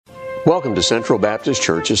Welcome to Central Baptist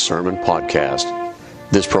Church's Sermon Podcast.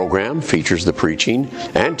 This program features the preaching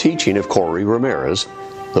and teaching of Corey Ramirez,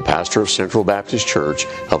 the pastor of Central Baptist Church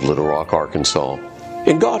of Little Rock, Arkansas.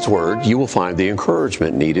 In God's Word, you will find the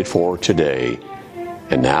encouragement needed for today.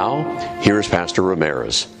 And now, here is Pastor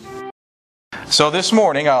Ramirez. So this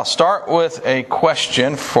morning, I'll start with a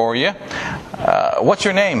question for you. What's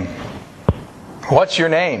your name? What's your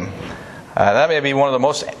name? That may be one of the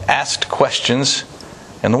most asked questions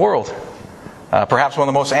in the world. Perhaps one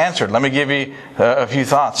of the most answered. Let me give you a few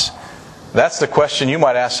thoughts. That's the question you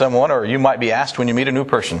might ask someone, or you might be asked when you meet a new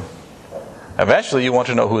person. Eventually you want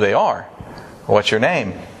to know who they are. What's your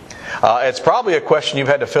name? It's probably a question you've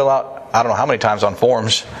had to fill out, I don't know how many times on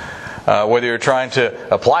forms. Whether you're trying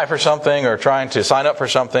to apply for something or trying to sign up for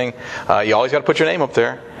something, you always got to put your name up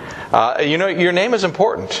there. Your name is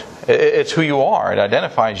important. It's who you are. It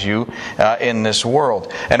identifies you in this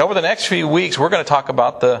world. And over the next few weeks, we're going to talk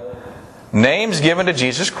about the names given to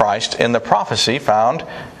Jesus Christ in the prophecy found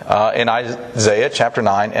in Isaiah chapter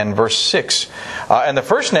 9 and verse 6. And the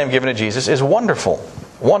first name given to Jesus is Wonderful.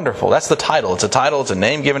 Wonderful. That's the title. It's a title. It's a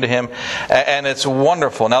name given to Him. And it's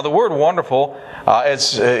wonderful. Now the word wonderful,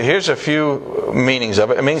 here's a few meanings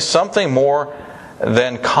of it. It means something more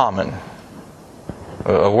than common.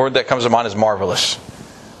 A word that comes to mind is marvelous,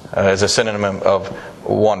 as a synonym of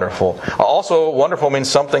wonderful. Also, wonderful means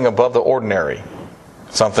something above the ordinary,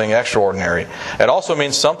 something extraordinary. It also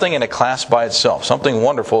means something in a class by itself. Something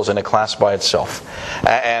wonderful is in a class by itself.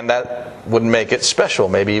 And that would make it special,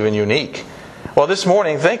 maybe even unique. Well, this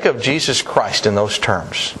morning, think of Jesus Christ in those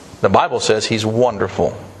terms. The Bible says He's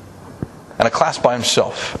wonderful, and a class by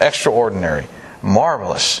Himself, extraordinary,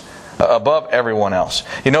 marvelous, above everyone else.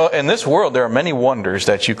 You know, in this world there are many wonders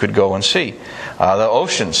that you could go and see. The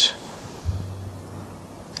oceans,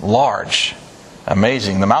 large,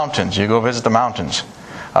 amazing. The mountains, you go visit the mountains.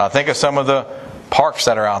 Think of some of the parks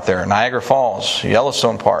that are out there. Niagara Falls,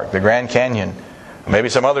 Yellowstone Park, the Grand Canyon. Maybe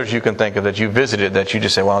some others you can think of that you visited that you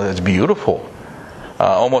just say, well, that's beautiful.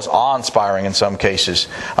 Almost awe-inspiring in some cases.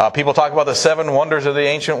 People talk about the 7 wonders of the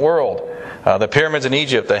ancient world. The pyramids in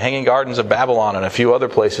Egypt, the Hanging Gardens of Babylon, and a few other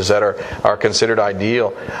places that are considered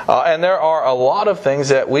ideal. And there are a lot of things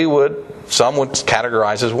that some would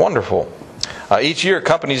categorize as wonderful. Each year,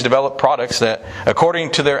 companies develop products that,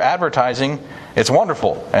 according to their advertising, it's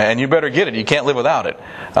wonderful, and you better get it. You can't live without it.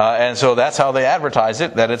 And so that's how they advertise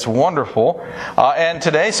it, that it's wonderful. And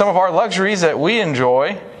today, some of our luxuries that we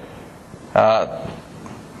enjoy,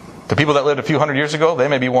 the people that lived a few hundred years ago, they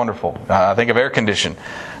may be wonderful. Think of air condition,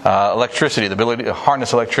 electricity, the ability to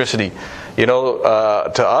harness electricity. You know,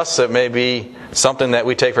 to us it may be something that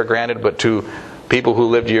we take for granted, but to people who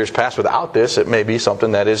lived years past without this, it may be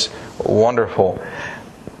something that is wonderful.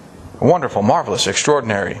 Wonderful, marvelous,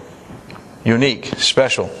 extraordinary, unique,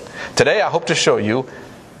 special. Today I hope to show you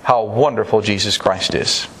how wonderful Jesus Christ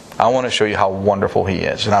is. I want to show you how wonderful He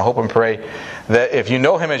is. And I hope and pray that if you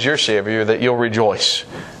know Him as your Savior, that you'll rejoice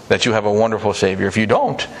that you have a wonderful Savior. If you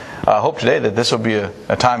don't, I hope today that this will be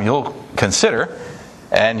a time you'll consider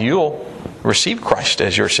and you'll receive Christ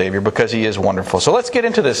as your Savior because He is wonderful. So let's get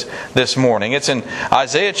into this morning. It's in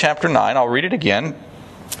Isaiah chapter 9. I'll read it again.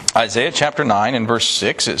 Isaiah chapter 9 and verse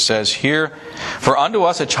 6, it says here, "For unto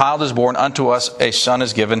us a child is born, unto us a son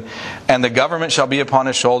is given, and the government shall be upon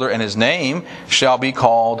His shoulder, and His name shall be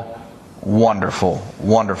called Wonderful."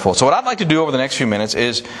 Wonderful. So what I'd like to do over the next few minutes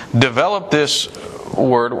is develop this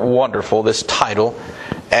word wonderful, this title,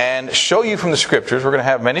 and show you from the Scriptures. We're going to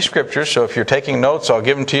have many Scriptures, so if you're taking notes, I'll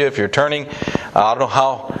give them to you. If you're turning, I don't know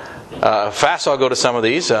how fast I'll go to some of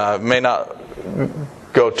these. May not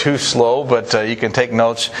go too slow, but you can take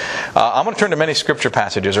notes. I'm going to turn to many Scripture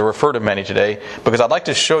passages, or refer to many today, because I'd like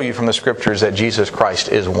to show you from the Scriptures that Jesus Christ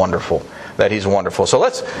is wonderful, that He's wonderful. So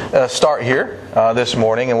let's start here this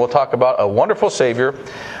morning, and we'll talk about a wonderful Savior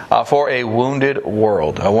for a wounded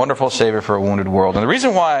world. A wonderful Savior for a wounded world. And the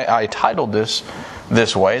reason why I titled this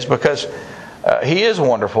way is because He is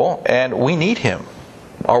wonderful, and we need Him.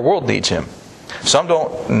 Our world needs Him. Some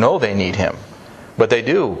don't know they need Him, but they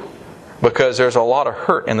do. Because there's a lot of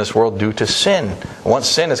hurt in this world due to sin. Once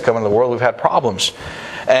sin has come into the world, we've had problems.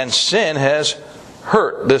 And sin has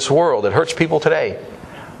hurt this world. It hurts people today.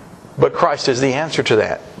 But Christ is the answer to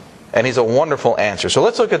that. And He's a wonderful answer. So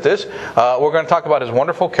let's look at this. We're going to talk about His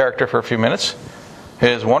wonderful character for a few minutes.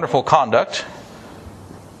 His wonderful conduct.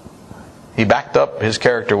 He backed up His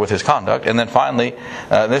character with His conduct. And then finally,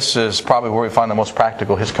 this is probably where we find the most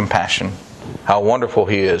practical, His compassion. How wonderful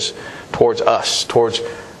He is towards us, towards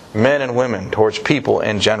men and women, towards people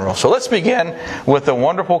in general. So let's begin with the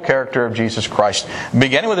wonderful character of Jesus Christ,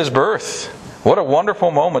 beginning with His birth. What a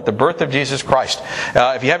wonderful moment, the birth of Jesus Christ.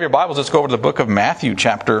 If you have your Bibles, let's go over to the book of Matthew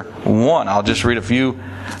chapter 1. I'll just read a few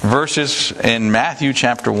verses in Matthew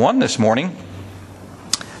chapter 1 this morning.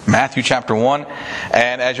 Matthew chapter 1.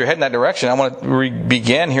 And as you're heading that direction, I want to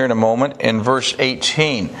begin here in a moment in verse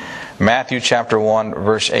 18. Matthew chapter 1,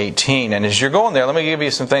 verse 18. And as you're going there, let me give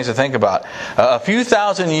you some things to think about. A few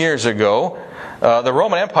thousand years ago, the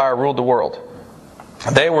Roman Empire ruled the world.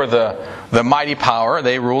 They were the mighty power.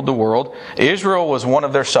 They ruled the world. Israel was one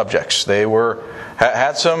of their subjects. They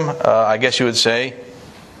had some, I guess you would say,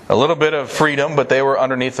 a little bit of freedom, but they were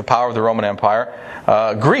underneath the power of the Roman Empire.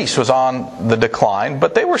 Greece was on the decline,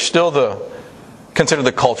 but they were still considered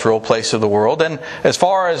the cultural place of the world. And as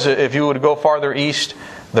far as if you would go farther east,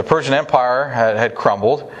 the Persian Empire had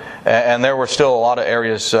crumbled, and there were still a lot of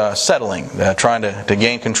areas settling, trying to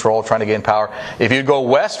gain control, trying to gain power. If you go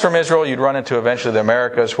west from Israel, you'd run into eventually the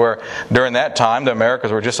Americas, where during that time the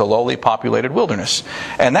Americas were just a lowly populated wilderness.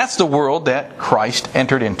 And that's the world that Christ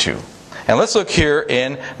entered into. And let's look here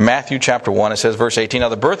in Matthew chapter 1. It says, verse 18, Now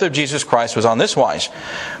the birth of Jesus Christ was on this wise.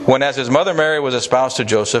 When as his mother Mary was espoused to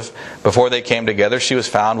Joseph, before they came together, she was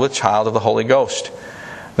found with child of the Holy Ghost.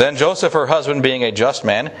 Then Joseph, her husband, being a just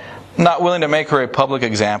man, not willing to make her a public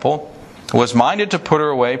example, was minded to put her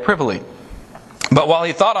away privily. But while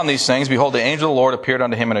he thought on these things, behold, the angel of the Lord appeared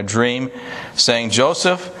unto him in a dream, saying,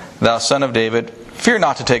 Joseph, thou son of David, fear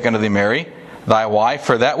not to take unto thee Mary, thy wife,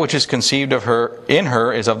 for that which is conceived of her in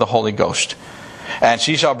her is of the Holy Ghost. And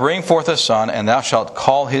she shall bring forth a son, and thou shalt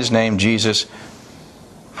call his name Jesus,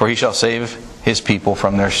 for he shall save his people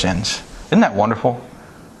from their sins. Isn't that wonderful?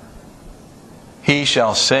 He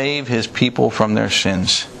shall save his people from their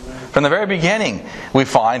sins. From the very beginning, we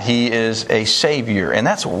find he is a Savior. And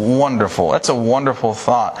that's wonderful. That's a wonderful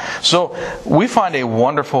thought. So we find a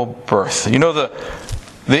wonderful birth. You know,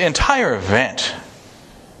 the entire event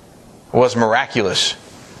was miraculous.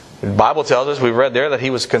 The Bible tells us, we've read there, that he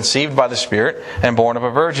was conceived by the Spirit and born of a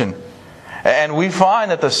virgin. And we find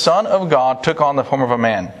that the Son of God took on the form of a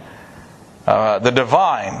man. The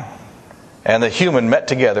divine and the human met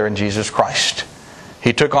together in Jesus Christ.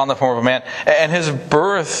 He took on the form of a man. And his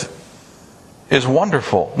birth is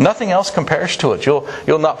wonderful. Nothing else compares to it.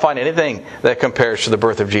 You'll not find anything that compares to the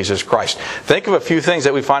birth of Jesus Christ. Think of a few things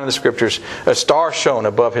that we find in the Scriptures. A star shone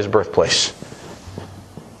above his birthplace.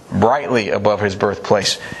 Brightly above his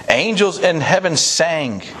birthplace. Angels in heaven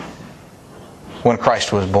sang when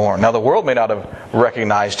Christ was born. Now the world may not have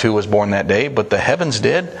recognized who was born that day, but the heavens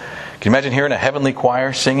did. Can you imagine hearing a heavenly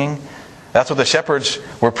choir singing? That's what the shepherds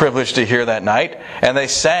were privileged to hear that night. And they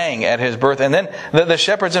sang at his birth. And then the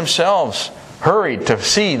shepherds themselves hurried to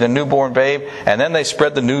see the newborn babe. And then they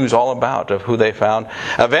spread the news all about of who they found.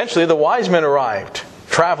 Eventually the wise men arrived,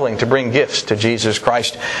 traveling to bring gifts to Jesus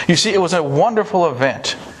Christ. You see, it was a wonderful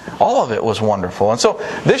event. All of it was wonderful. And so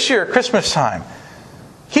this year, Christmas time,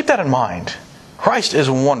 keep that in mind. Christ is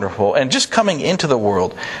wonderful, and just coming into the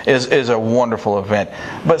world is a wonderful event.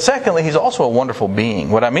 But secondly, he's also a wonderful being.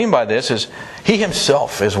 What I mean by this is he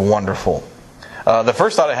himself is wonderful. The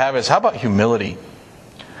first thought I have is, how about humility?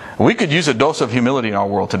 We could use a dose of humility in our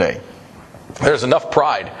world today. There's enough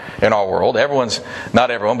pride in our world. Not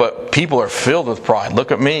everyone, but people are filled with pride.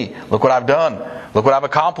 Look at me. Look what I've done. Look what I've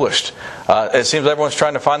accomplished. It seems everyone's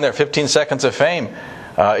trying to find their 15 seconds of fame,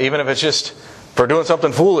 even if it's just for doing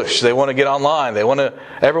something foolish. They want to get online. They want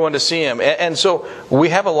everyone to see him. And so we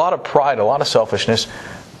have a lot of pride, a lot of selfishness.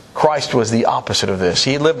 Christ was the opposite of this.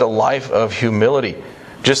 He lived a life of humility.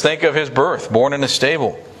 Just think of his birth, born in a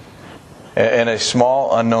stable, in a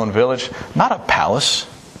small unknown village, not a palace,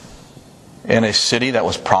 in a city that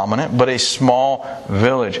was prominent, but a small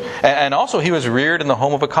village. And also he was reared in the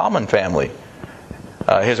home of a common family.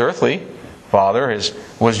 His earthly father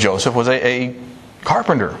was Joseph, was a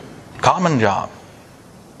carpenter. Common job.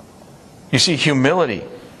 You see, humility.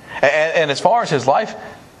 And as far as his life,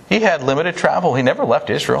 he had limited travel. He never left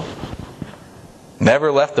Israel.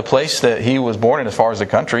 Never left the place that he was born in as far as the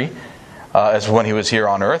country as when he was here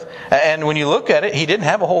on earth. And when you look at it, he didn't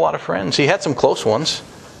have a whole lot of friends. He had some close ones.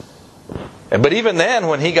 But even then,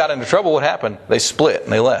 when he got into trouble, what happened? They split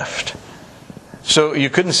and they left. So you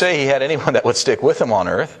couldn't say he had anyone that would stick with him on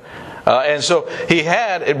earth. And so he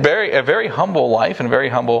had a very humble life and a very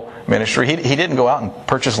humble ministry. He didn't go out and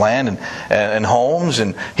purchase land and homes,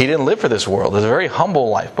 and he didn't live for this world. It was a very humble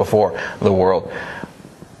life before the world.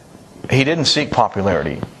 He didn't seek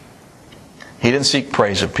popularity. He didn't seek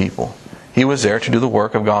praise of people. He was there to do the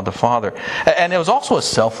work of God the Father. And it was also a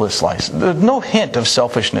selfless life. There's no hint of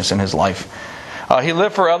selfishness in his life. He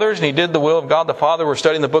lived for others, and he did the will of God the Father. We're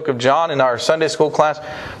studying the book of John in our Sunday school class.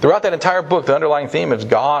 Throughout that entire book, the underlying theme is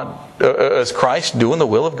God, as Christ doing the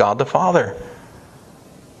will of God the Father.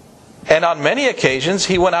 And on many occasions,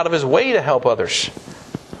 He went out of His way to help others.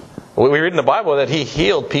 We read in the Bible that He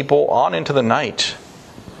healed people on into the night.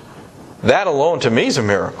 That alone to me is a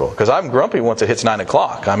miracle, because I'm grumpy once it hits 9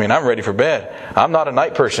 o'clock. I mean, I'm ready for bed. I'm not a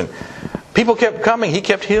night person. People kept coming. He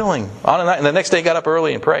kept healing on a night, and the next day got up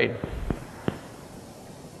early and prayed.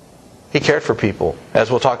 He cared for people,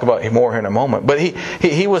 as we'll talk about more here in a moment. But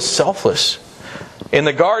he was selfless. In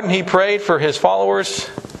the garden, He prayed for His followers.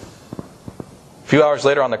 A few hours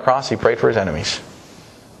later on the cross, He prayed for His enemies.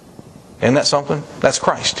 Isn't that something? That's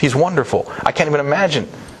Christ. He's wonderful. I can't even imagine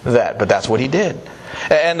that, but that's what He did.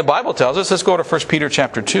 And the Bible tells us, let's go to 1 Peter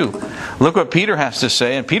chapter 2. Look what Peter has to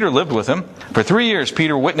say. And Peter lived with Him. For 3 years,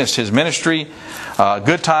 Peter witnessed His ministry,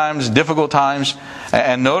 good times, difficult times.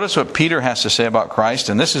 And notice what Peter has to say about Christ.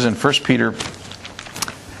 And this is in 1 Peter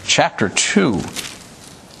chapter 2,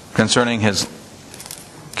 concerning His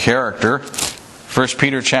character. 1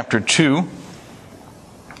 Peter chapter 2.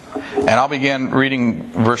 And I'll begin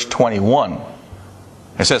reading verse 21.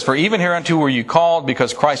 It says, "For even hereunto were you called,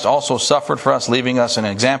 because Christ also suffered for us, leaving us an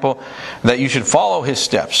example, that you should follow His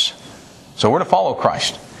steps." So we're to follow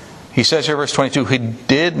Christ. He says here, verse 22, "He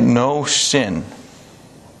did no sin,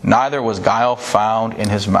 neither was guile found in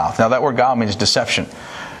His mouth." Now that word guile means deception.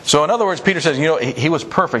 So in other words, Peter says, He was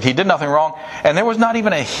perfect. He did nothing wrong. And there was not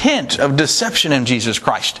even a hint of deception in Jesus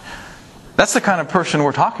Christ. That's the kind of person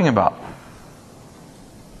we're talking about.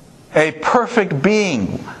 A perfect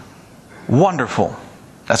being. Wonderful.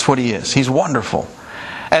 That's what He is. He's wonderful.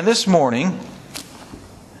 And this morning,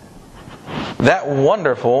 that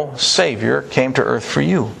wonderful Savior came to earth for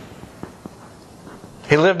you.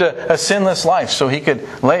 He lived a sinless life so He could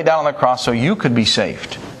lay it down on the cross so you could be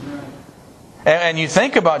saved. And you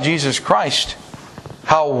think about Jesus Christ,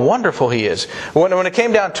 how wonderful He is. When it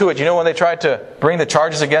came down to it, when they tried to bring the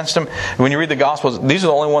charges against Him, when you read the Gospels, these are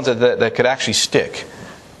the only ones that could actually stick.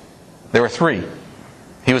 There were 3.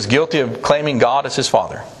 He was guilty of claiming God as His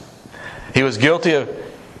Father. He was guilty of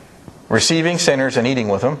receiving sinners and eating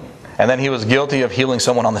with them. And then He was guilty of healing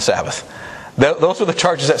someone on the Sabbath. Those were the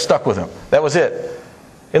charges that stuck with Him. That was it.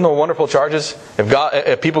 Isn't those wonderful charges?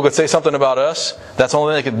 If people could say something about us, that's the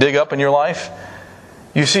only thing they could dig up in your life.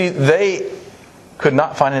 You see, they could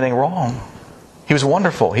not find anything wrong. He was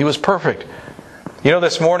wonderful. He was perfect.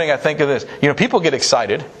 This morning I think of this. People get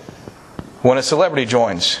excited when a celebrity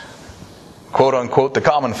joins. Quote unquote, the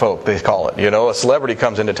common folk, they call it. A celebrity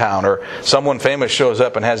comes into town, or someone famous shows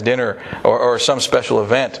up and has dinner, or some special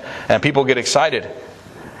event, and people get excited.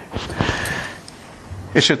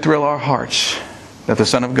 It should thrill our hearts that the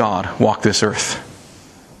Son of God walked this earth.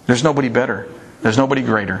 There's nobody better. There's nobody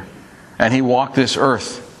greater. And He walked this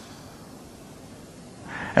earth.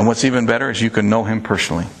 And what's even better is you can know Him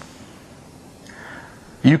personally.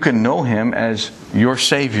 You can know Him as your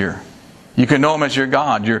Savior. You can know Him as your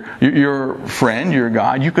God, your friend, your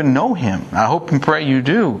God. You can know Him. I hope and pray you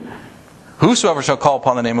do. Whosoever shall call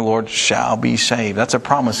upon the name of the Lord shall be saved. That's a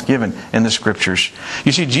promise given in the Scriptures.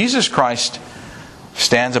 You see, Jesus Christ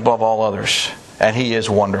stands above all others. And He is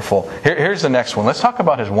wonderful. Here's the next one. Let's talk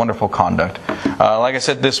about His wonderful conduct. Like I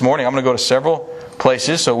said this morning, I'm going to go to several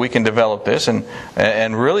places so we can develop this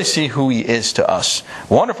and really see who He is to us.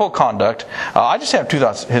 Wonderful conduct. I just have 2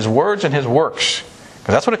 thoughts. His words and His works.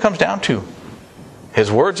 Because that's what it comes down to.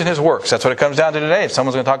 His words and His works. That's what it comes down to today. If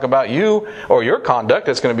someone's going to talk about you or your conduct,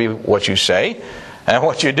 it's going to be what you say and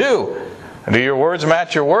what you do. Do your words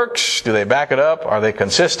match your works? Do they back it up? Are they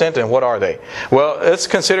consistent? And what are they? Well, let's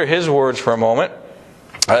consider His words for a moment.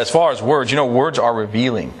 As far as words, words are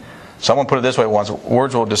revealing. Someone put it this way once: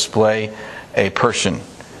 words will display a person.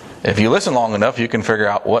 If you listen long enough, you can figure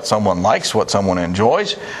out what someone likes, what someone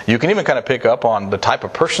enjoys. You can even kind of pick up on the type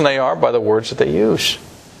of person they are by the words that they use.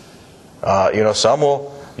 Some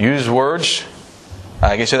will use words,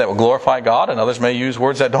 I guess that will glorify God, and others may use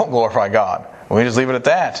words that don't glorify God. We just leave it at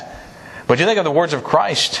that. But you think of the words of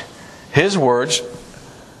Christ. His words,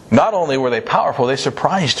 not only were they powerful, they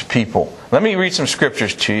surprised people. Let me read some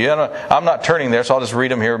scriptures to you. I'm not turning there, so I'll just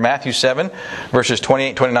read them here. Matthew 7, verses 28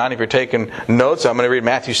 and 29. If you're taking notes, I'm going to read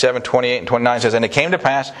Matthew 7, 28 and 29. It says, "And it came to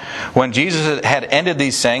pass, when Jesus had ended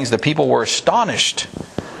these sayings, the people were astonished.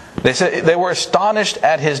 They said they were astonished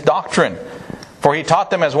at His doctrine, for He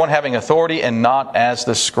taught them as one having authority and not as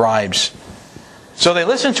the scribes." So they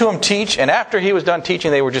listened to Him teach, and after He was done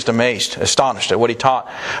teaching, they were just amazed, astonished at what He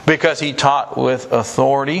taught, because He taught with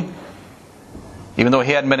authority. Even though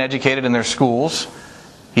He hadn't been educated in their schools,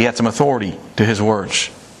 He had some authority to His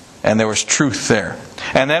words. And there was truth there.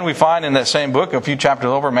 And then we find in that same book, a few chapters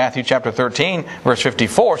over, Matthew chapter 13, verse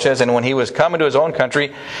 54 says, "And when He was come into His own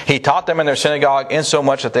country, He taught them in their synagogue,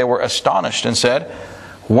 insomuch that they were astonished, and said,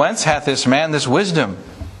 Whence hath this man this wisdom?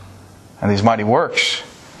 and these mighty works.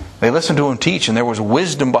 They listened to him teach, and there was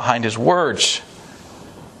wisdom behind his words.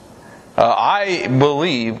 I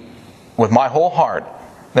believe with my whole heart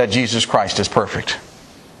that Jesus Christ is perfect.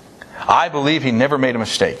 I believe he never made a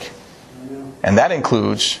mistake. And that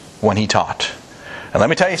includes when he taught. And let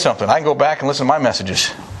me tell you something. I can go back and listen to my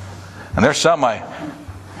messages. And there's some I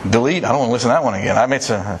delete. I don't want to listen to that one again. I made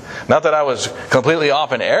some, not that I was completely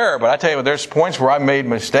off in error, but I tell you, there's points where I made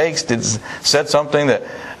mistakes, said something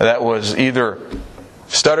that was either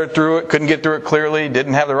stuttered through it, couldn't get through it clearly,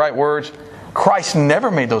 didn't have the right words. Christ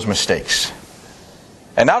never made those mistakes.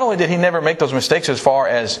 And not only did he never make those mistakes as far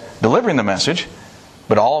as delivering the message,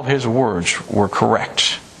 but all of his words were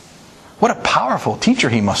correct. What a powerful teacher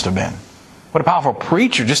he must have been. What a powerful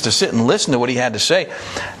preacher, just to sit and listen to what he had to say.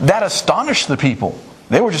 That astonished the people.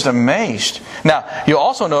 They were just amazed. Now, you'll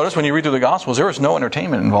also notice when you read through the Gospels, there was no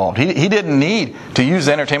entertainment involved. He didn't need to use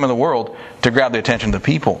the entertainment of the world to grab the attention of the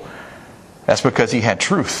people. That's because he had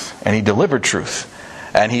truth, and he delivered truth.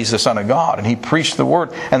 And he's the Son of God, and he preached the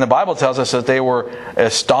Word. And the Bible tells us that they were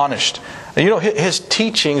astonished. And his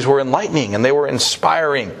teachings were enlightening, and they were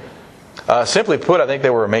inspiring. Simply put, I think they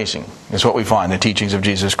were amazing, is what we find, the teachings of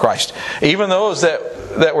Jesus Christ. Even those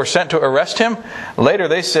that were sent to arrest him, later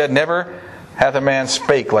they said, "Never hath a man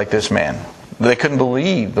spake like this man." They couldn't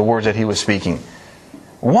believe the words that he was speaking.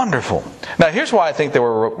 Wonderful. Now here's why I think they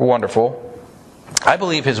were wonderful. I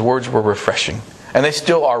believe his words were refreshing. And they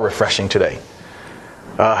still are refreshing today.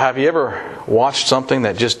 Have you ever watched something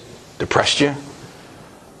that just depressed you?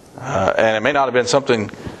 And it may not have been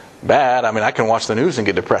something bad. I mean, I can watch the news and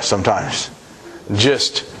get depressed sometimes.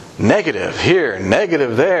 Just negative here,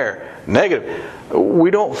 negative there, negative.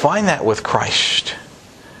 We don't find that with Christ.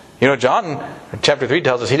 John chapter 3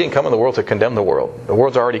 tells us he didn't come in the world to condemn the world. The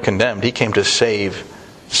world's already condemned. He came to save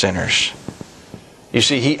sinners. You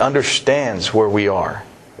see, he understands where we are.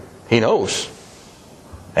 He knows.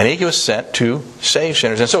 And he was sent to save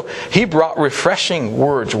sinners. And so he brought refreshing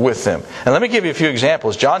words with him. And let me give you a few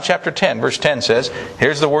examples. John chapter 10, verse 10 says,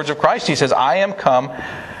 here's the words of Christ. He says, "I am come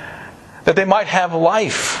that they might have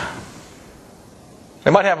life."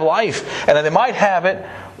 They might have life. And that they might have it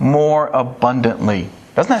more abundantly.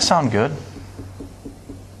 Doesn't that sound good?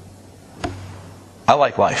 I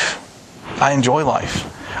like life. I enjoy life.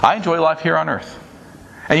 I enjoy life here on earth.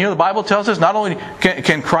 And the Bible tells us not only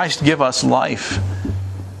can Christ give us life,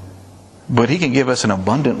 but he can give us an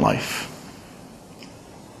abundant life.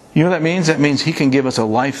 You know what that means? That means he can give us a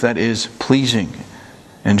life that is pleasing,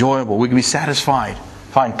 enjoyable. We can be satisfied,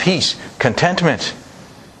 find peace, contentment,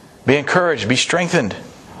 be encouraged, be strengthened.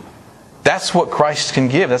 That's what Christ can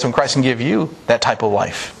give. That's when Christ can give you that type of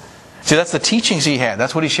life. See, that's the teachings he had.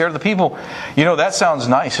 That's what he shared with the people. That sounds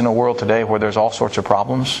nice in a world today where there's all sorts of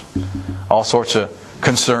problems, all sorts of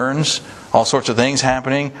concerns, all sorts of things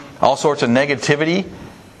happening, all sorts of negativity.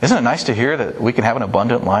 Isn't it nice to hear that we can have an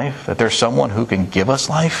abundant life? That there's someone who can give us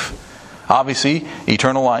life? Obviously,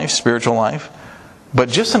 eternal life, spiritual life. But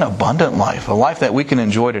just an abundant life. A life that we can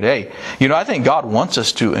enjoy today. I think God wants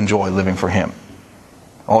us to enjoy living for him.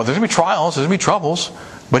 Oh, there's going to be trials, there's going to be troubles.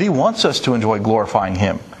 But he wants us to enjoy glorifying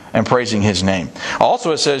him and praising his name.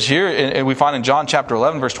 Also it says here, and we find in John chapter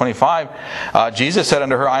 11, verse 25, Jesus said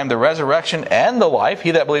unto her, "I am the resurrection and the life.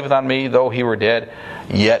 He that believeth on me, though he were dead,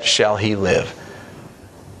 yet shall he live."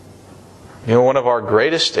 One of our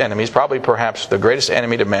greatest enemies, probably perhaps the greatest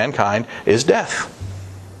enemy to mankind, is death.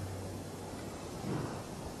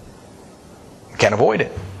 Can't avoid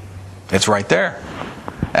it. It's right there.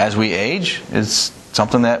 As we age, it's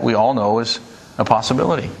something that we all know is a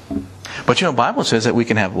possibility. But the Bible says that we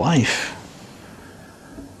can have life.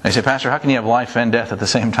 They say, "Pastor, how can you have life and death at the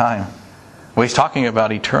same time?" Well, he's talking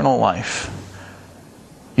about eternal life.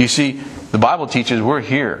 You see, the Bible teaches we're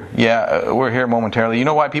here. Yeah, we're here momentarily. You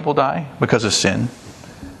know why people die? Because of sin.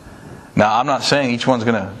 Now, I'm not saying each one's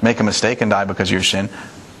going to make a mistake and die because of your sin.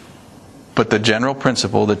 But the general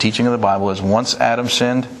principle, the teaching of the Bible is once Adam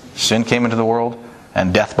sinned, sin came into the world,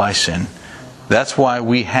 and death by sin. That's why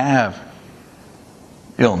we have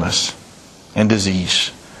illness and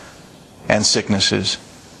disease and sicknesses.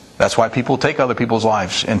 That's why people take other people's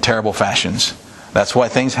lives in terrible fashions. That's why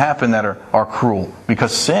things happen that are cruel,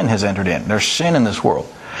 because sin has entered in. There's sin in this world.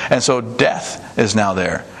 And so death is now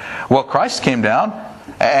there. Well, Christ came down,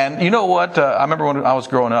 and you know what? I remember when I was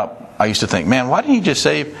growing up, I used to think, man, why didn't he just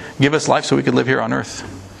give us life so we could live here on earth?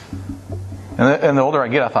 And the older I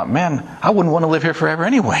get, I thought, man, I wouldn't want to live here forever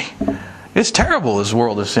anyway. It's terrible, this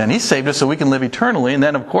world of sin. He saved us so we can live eternally, and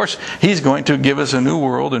then, of course, he's going to give us a new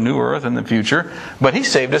world, a new earth in the future. But he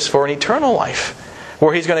saved us for an eternal life,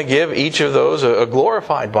 where he's going to give each of those a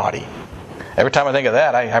glorified body. Every time I think of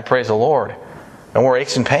that, I praise the Lord. No more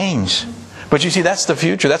aches and pains. But you see, that's the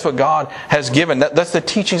future. That's what God has given. That's the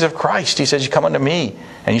teachings of Christ. He says, "You come unto me,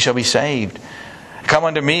 and you shall be saved. Come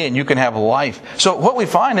unto me, and you can have life." So what we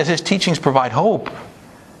find is His teachings provide hope.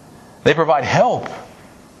 They provide help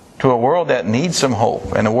to a world that needs some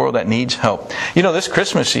hope and a world that needs help. You know, this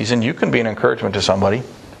Christmas season, you can be an encouragement to somebody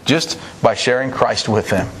just by sharing Christ with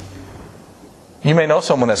them. You may know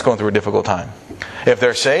someone that's going through a difficult time. If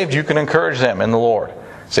they're saved, you can encourage them in the Lord.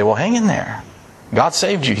 Say, "Well, hang in there. God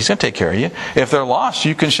saved you. He's going to take care of you." If they're lost,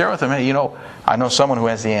 you can share with them, "Hey, you know, I know someone who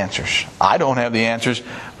has the answers. I don't have the answers,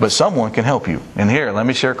 but someone can help you. And here, let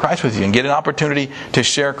me share Christ with you." And get an opportunity to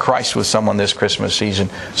share Christ with someone this Christmas season.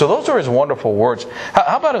 So those are His wonderful words.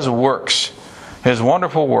 How about His works? His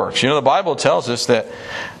wonderful works. You know, the Bible tells us that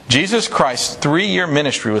Jesus Christ's 3-year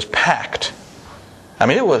ministry was packed. I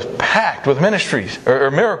mean, it was packed with ministries,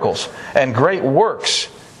 or miracles, and great works.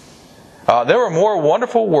 There were more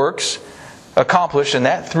wonderful works accomplished in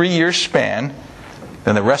that 3-year span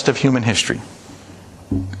than the rest of human history.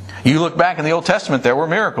 You look back in the Old Testament, there were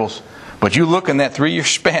miracles. But you look in that 3-year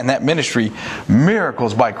span, that ministry,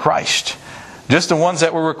 miracles by Christ. Just the ones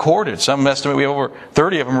that were recorded. Some estimate we have over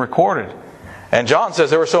 30 of them recorded. And John says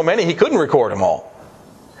there were so many he couldn't record them all.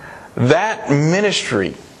 That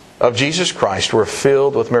ministry of Jesus Christ were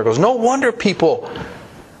filled with miracles. No wonder people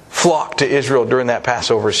flocked to Israel during that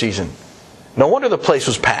Passover season. No wonder the place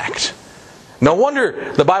was packed. No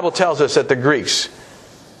wonder the Bible tells us that the Greeks,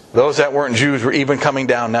 those that weren't Jews, were even coming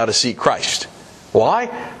down now to seek Christ. Why?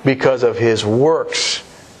 Because of His works.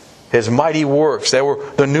 His mighty works.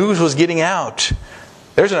 The news was getting out.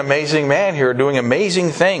 There's an amazing man here doing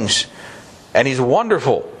amazing things. And He's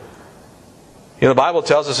wonderful. You know, the Bible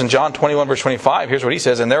tells us in John 21 verse 25, here's what He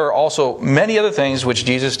says, "And there are also many other things which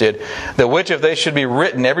Jesus did, that which if they should be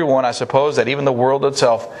written, every one, I suppose that even the world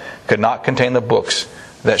itself could not contain the books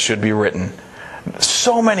that should be written."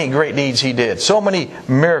 So many great deeds He did. So many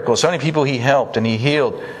miracles. So many people He helped and He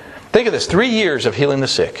healed. Think of this. 3 years of healing the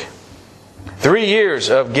sick. 3 years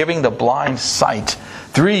of giving the blind sight.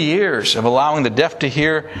 3 years of allowing the deaf to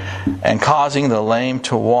hear and causing the lame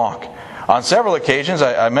to walk. On several occasions,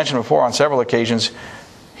 I mentioned before, on several occasions,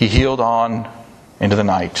 He healed on into the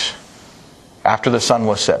night. After the sun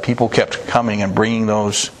was set, people kept coming and bringing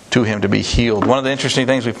those to Him to be healed. One of the interesting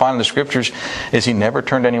things we find in the Scriptures is He never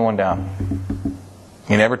turned anyone down.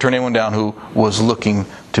 He never turned anyone down who was looking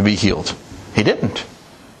to be healed. He didn't.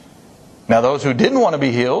 Now those who didn't want to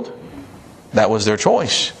be healed, that was their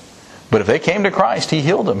choice. But if they came to Christ, He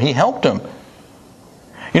healed them. He helped them.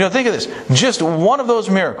 You know, think of this. Just one of those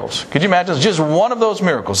miracles. Could you imagine? Just one of those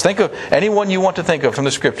miracles. Think of anyone you want to think of from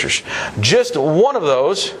the Scriptures. Just one of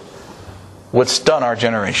those would stun our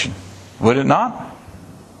generation. Would it not?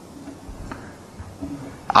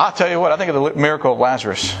 I'll tell you what, I think of the miracle of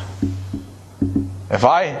Lazarus. If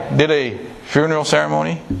I did a funeral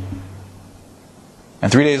ceremony and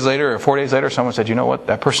 3 days later or 4 days later someone said, "You know what,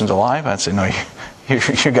 that person's alive," I'd say, "No, you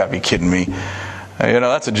got to be kidding me. You know,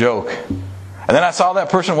 that's a joke." And then I saw that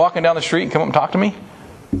person walking down the street and come up and talk to me.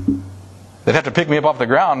 They'd have to pick me up off the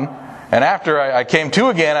ground. And after I came to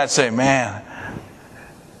again, I'd say, "Man,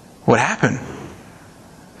 what happened?"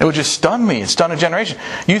 It would just stun me. It stunned a generation.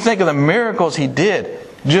 You think of the miracles He did,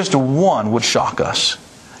 just one would shock us.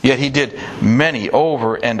 Yet He did many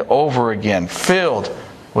over and over again, filled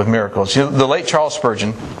with miracles. You know, the late Charles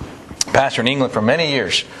Spurgeon, pastor in England for many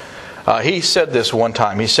years, he said this one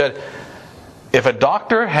time. He said, "If a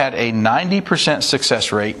doctor had a 90%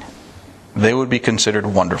 success rate, they would be considered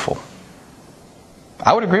wonderful."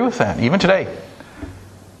 I would agree with that, even today.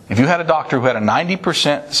 If you had a doctor who had a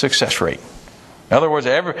 90% success rate, in other words,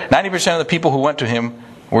 90% of the people who went to him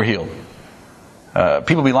were healed.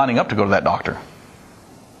 People would be lining up to go to that doctor.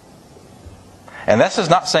 And this is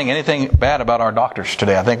not saying anything bad about our doctors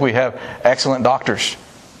today. I think we have excellent doctors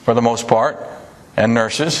for the most part, and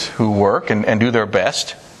nurses who work and do their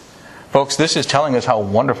best. Folks, this is telling us how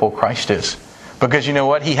wonderful Christ is. Because you know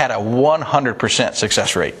what? He had a 100%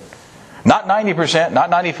 success rate. Not 90%, not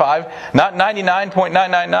 95, not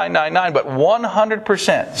 99.99999, but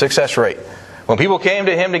 100% success rate. When people came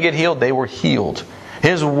to Him to get healed, they were healed.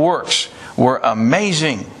 His works were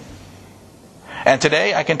amazing. And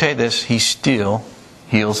today, I can tell you this, He still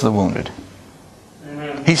heals the wounded.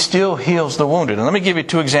 He still heals the wounded. And let me give you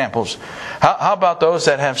 2 examples. How about those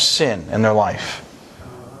that have sin in their life?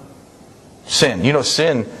 Sin. You know,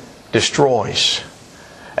 sin destroys.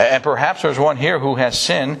 And perhaps there's one here who has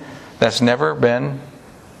sin that's never been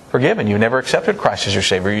forgiven. You've never accepted Christ as your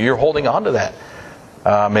Savior. You're holding on to that.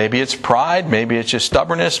 Maybe it's pride. Maybe it's just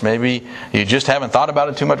stubbornness. Maybe you just haven't thought about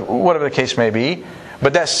it too much. Whatever the case may be.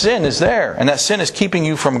 But that sin is there. And that sin is keeping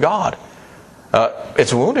you from God.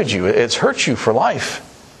 It's wounded you. It's hurt you for life.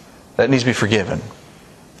 That needs to be forgiven.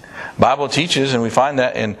 Bible teaches, and we find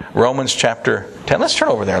that in Romans chapter 10. Let's turn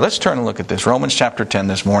over there. Let's turn and look at this. Romans chapter 10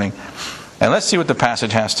 this morning. And let's see what the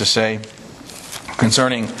passage has to say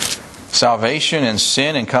concerning salvation and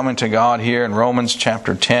sin and coming to God here in Romans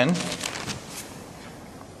chapter 10.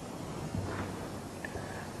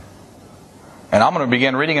 And I'm going to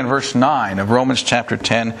begin reading in verse 9 of Romans chapter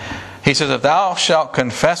 10. He says, "If thou shalt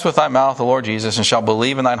confess with thy mouth the Lord Jesus, and shalt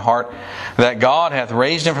believe in thine heart that God hath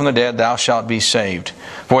raised him from the dead, thou shalt be saved.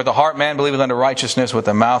 For with the heart man believeth unto righteousness, with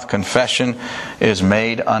the mouth confession is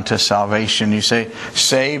made unto salvation." You say,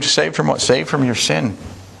 saved? Saved from what? Saved from your sin.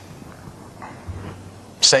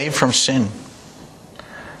 Saved from sin.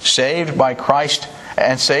 Saved by Christ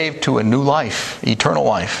and saved to a new life, eternal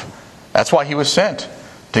life. That's why He was sent,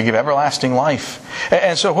 to give everlasting life.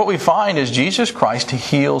 And so what we find is Jesus Christ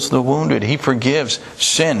heals the wounded. He forgives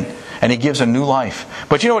sin and He gives a new life.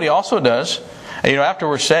 But you know what He also does? After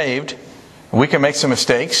we're saved, we can make some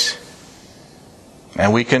mistakes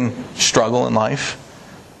and we can struggle in life.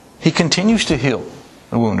 He continues to heal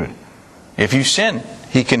the wounded. If you sin,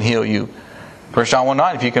 He can heal you. 1 John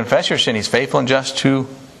 1:9, if you confess your sin, He's faithful and just to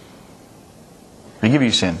forgive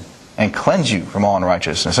you sin and cleanse you from all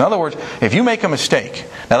unrighteousness. In other words, if you make a mistake,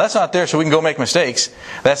 now that's not there so we can go make mistakes.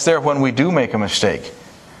 That's there when we do make a mistake.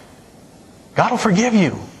 God will forgive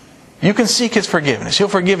you. You can seek His forgiveness. He'll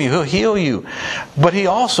forgive you. He'll heal you. But He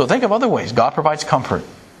also, think of other ways. God provides comfort.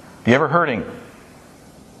 If you're ever hurting,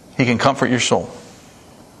 He can comfort your soul.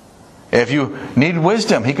 If you need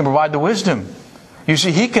wisdom, He can provide the wisdom. You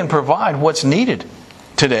see, He can provide what's needed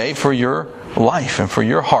today for your life and for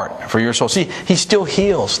your heart and for your soul. See, He still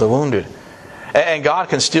heals the wounded. And God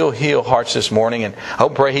can still heal hearts this morning. And I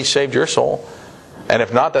hope and pray He saved your soul. And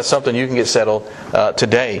if not, that's something you can get settled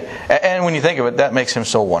today. And when you think of it, that makes Him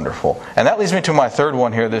so wonderful. And that leads me to my third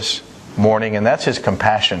one here this morning, and that's His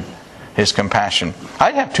compassion. His compassion.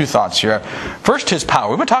 I have two thoughts here. First, His power.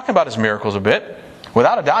 We've been talking about His miracles a bit.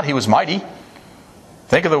 Without a doubt, He was mighty.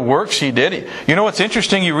 Think of the works He did. You know what's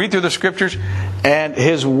interesting? You read through the Scriptures, and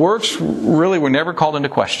His works really were never called into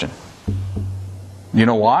question. You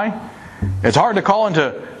know why? It's hard to call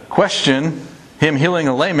into question Him healing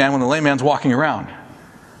a lame man when the lame man's walking around.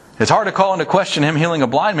 It's hard to call into question Him healing a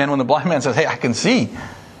blind man when the blind man says, "Hey, I can see."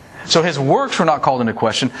 So His works were not called into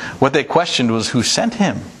question. What they questioned was who sent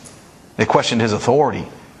Him. They questioned His authority.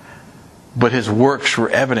 But His works were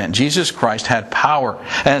evident. Jesus Christ had power.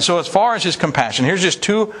 And so as far as His compassion, here's just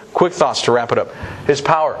two quick thoughts to wrap it up. His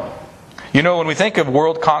power. You know, when we think of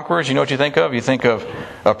world conquerors, you know what you think of? You think of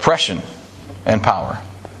oppression and power.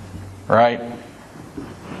 Right?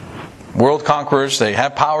 World conquerors, they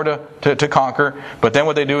have power to conquer, but then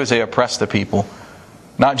what they do is they oppress the people.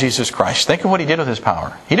 Not Jesus Christ. Think of what He did with His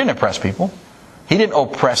power. He didn't oppress people. He didn't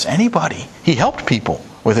oppress anybody. He helped people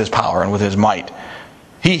with His power and with His might.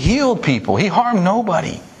 He healed people. He harmed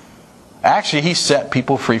nobody. Actually, He set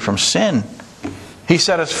people free from sin. He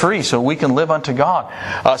set us free so we can live unto God.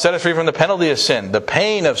 Set us free from the penalty of sin, the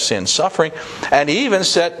pain of sin, suffering, and He even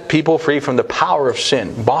set people free from the power of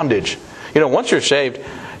sin, bondage. You know, once you're saved,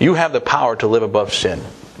 you have the power to live above sin.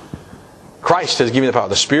 Christ has given you the power.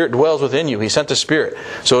 The Spirit dwells within you. He sent the Spirit.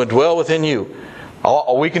 So it dwell within you.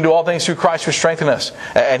 We can do all things through Christ who strengthens us.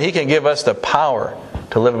 And He can give us the power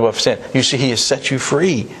to live above sin. You see, He has set you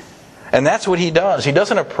free. And that's what He does. He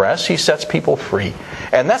doesn't oppress. He sets people free.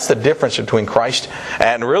 And that's the difference between Christ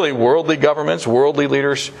and really worldly governments, worldly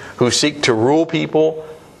leaders who seek to rule people.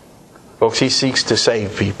 Folks, He seeks to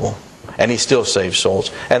save people. And He still saves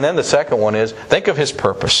souls. And then the second one is, think of His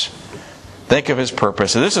purpose. Think of His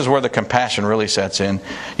purpose. And this is where the compassion really sets in.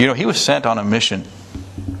 You know, He was sent on a mission.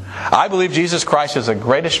 I believe Jesus Christ is the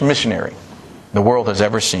greatest missionary the world has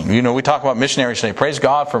ever seen. You know, we talk about missionaries today. Praise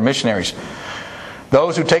God for missionaries.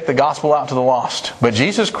 Those who take the gospel out to the lost. But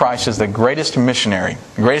Jesus Christ is the greatest missionary,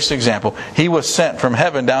 the greatest example. He was sent from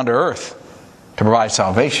heaven down to earth to provide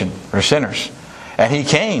salvation for sinners. And He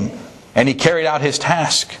came and He carried out His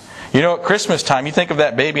task. You know, at Christmas time, you think of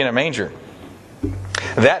that baby in a manger.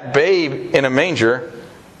 That babe in a manger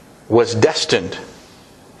was destined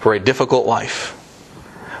for a difficult life.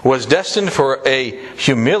 Was destined for a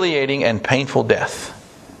humiliating and painful death.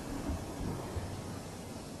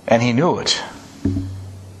 And He knew it.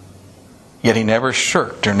 Yet He never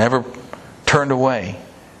shirked or never turned away.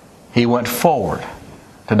 He went forward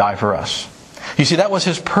to die for us. You see, that was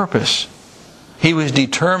His purpose. He was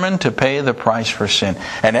determined to pay the price for sin.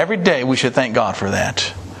 And every day we should thank God for that.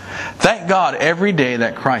 Thank God every day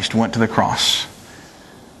that Christ went to the cross.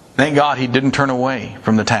 Thank God He didn't turn away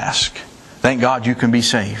from the task. Thank God you can be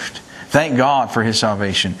saved. Thank God for His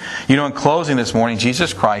salvation. You know, in closing this morning,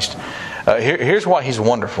 Jesus Christ, here's why He's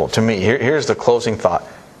wonderful to me. Here's the closing thought.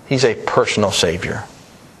 He's a personal Savior.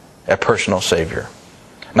 A personal Savior.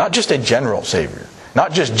 Not just a general Savior.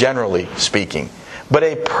 Not just generally speaking. But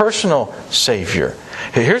a personal Savior.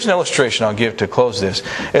 Here's an illustration I'll give to close this.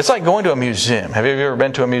 It's like going to a museum. Have you ever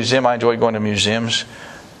been to a museum? I enjoy going to museums.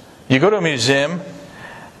 You go to a museum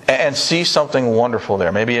and see something wonderful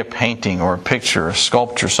there. Maybe a painting or a picture, a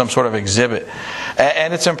sculpture, some sort of exhibit.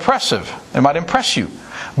 And it's impressive. It might impress you.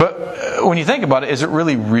 But when you think about it, is it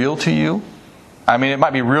really real to you? I mean, it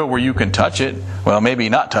might be real where you can touch it. Well, maybe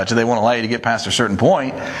not touch it. They won't allow you to get past a certain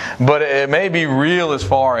point. But it may be real as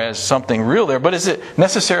far as something real there. But is it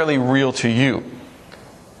necessarily real to you?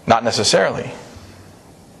 Not necessarily.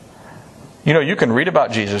 You know, you can read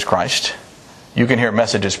about Jesus Christ. You can hear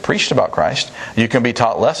messages preached about Christ. You can be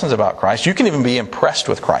taught lessons about Christ. You can even be impressed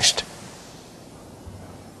with Christ.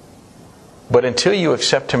 But until you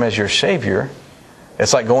accept Him as your Savior,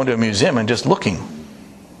 it's like going to a museum and just looking.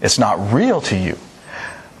 It's not real to you.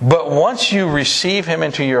 But once you receive Him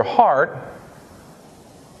into your heart,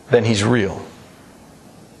 then He's real.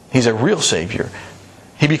 He's a real Savior.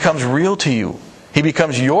 He becomes real to you. He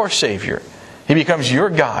becomes your Savior. He becomes your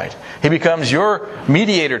guide. He becomes your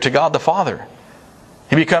mediator to God the Father.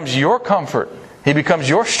 He becomes your comfort. He becomes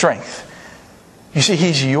your strength. You see,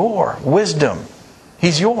 He's your wisdom.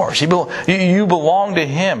 He's yours. You belong to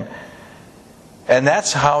Him. And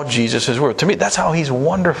that's how Jesus is worth. To me, that's how He's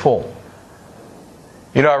wonderful.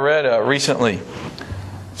 You know, I read recently,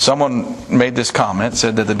 someone made this comment,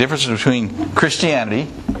 said that the difference between Christianity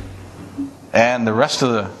and the rest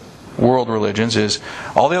of the world religions is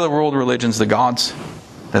all the other world religions, the gods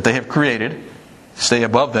that they have created, stay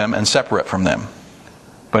above them and separate from them.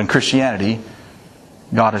 But in Christianity,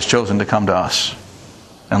 God has chosen to come to us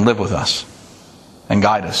and live with us and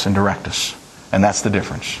guide us and direct us. And that's the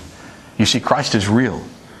difference. You see, Christ is real,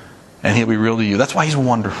 and He'll be real to you. That's why He's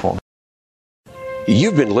wonderful.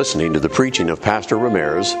 You've been listening to the preaching of Pastor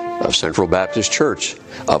Ramirez of Central Baptist Church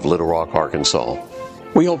of Little Rock, Arkansas.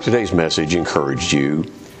 We hope today's message encouraged you.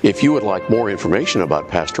 If you would like more information about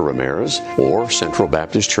Pastor Ramirez or Central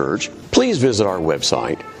Baptist Church, please visit our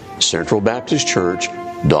website,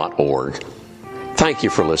 centralbaptistchurch.org. Thank you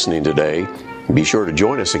for listening today. Be sure to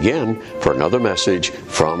join us again for another message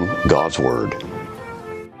from God's Word.